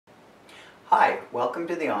Hi, welcome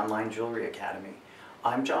to the Online Jewelry Academy.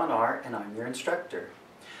 I'm John Ahr and I'm your instructor.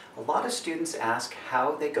 A lot of students ask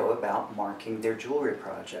how they go about marking their jewelry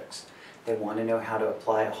projects. They want to know how to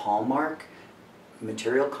apply a hallmark,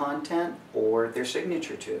 material content, or their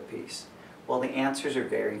signature to a piece. Well, the answers are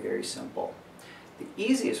very simple. The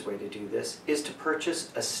easiest way to do this is to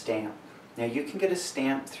purchase a stamp. Now you can get a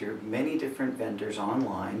stamp through many different vendors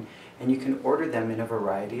online and you can order them in a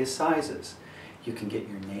variety of sizes. You can get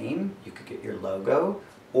your name, you could get your logo,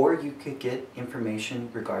 or you could get information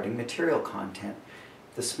regarding material content.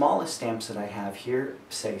 The smallest stamps that I have here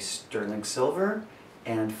say sterling silver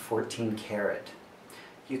and 14 karat.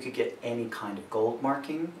 You could get any kind of gold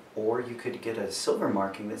marking, or you could get a silver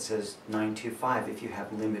marking that says 925 if you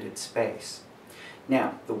have limited space.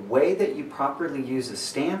 Now, the way that you properly use a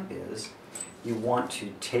stamp is you want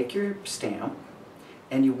to take your stamp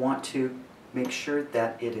and you want to make sure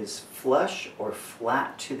that it is flush or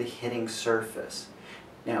flat to the hitting surface.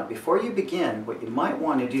 Now, before you begin, what you might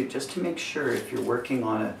want to do, just to make sure if you're working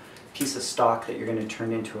on a piece of stock that you're going to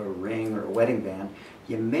turn into a ring or a wedding band,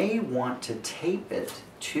 you may want to tape it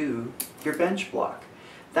to your bench block.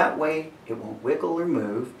 That way it won't wiggle or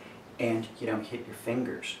move and you don't hit your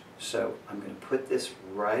fingers. So I'm going to put this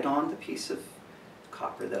right on the piece of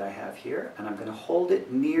copper that I have here, and I'm going to hold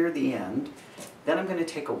it near the end. Then I'm going to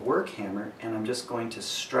take a work hammer and I'm just going to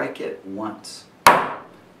strike it once.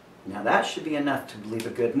 Now that should be enough to leave a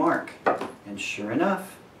good mark. And sure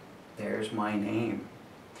enough, there's my name.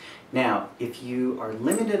 Now, if you are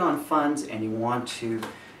limited on funds and you want to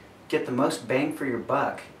get the most bang for your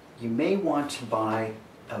buck, you may want to buy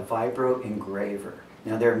a Vibro Engraver.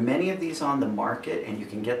 Now there are many of these on the market and you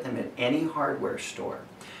can get them at any hardware store.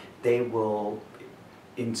 They will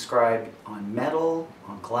inscribe on metal,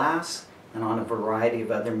 on glass, and on a variety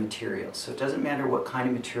of other materials. So it doesn't matter what kind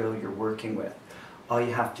of material you're working with. All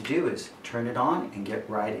you have to do is turn it on and get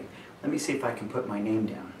writing. Let me see if I can put my name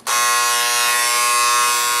down.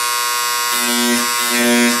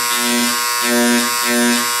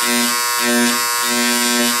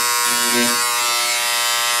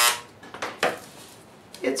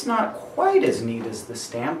 It's not quite as neat as the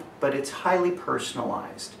stamp, but it's highly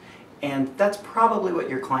personalized. And that's probably what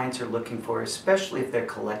your clients are looking for, especially if they're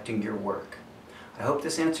collecting your work. I hope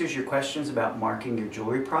this answers your questions about marking your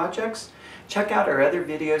jewelry projects. Check out our other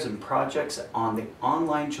videos and projects on the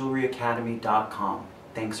onlinejewelryacademy.com.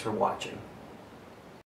 Thanks for watching.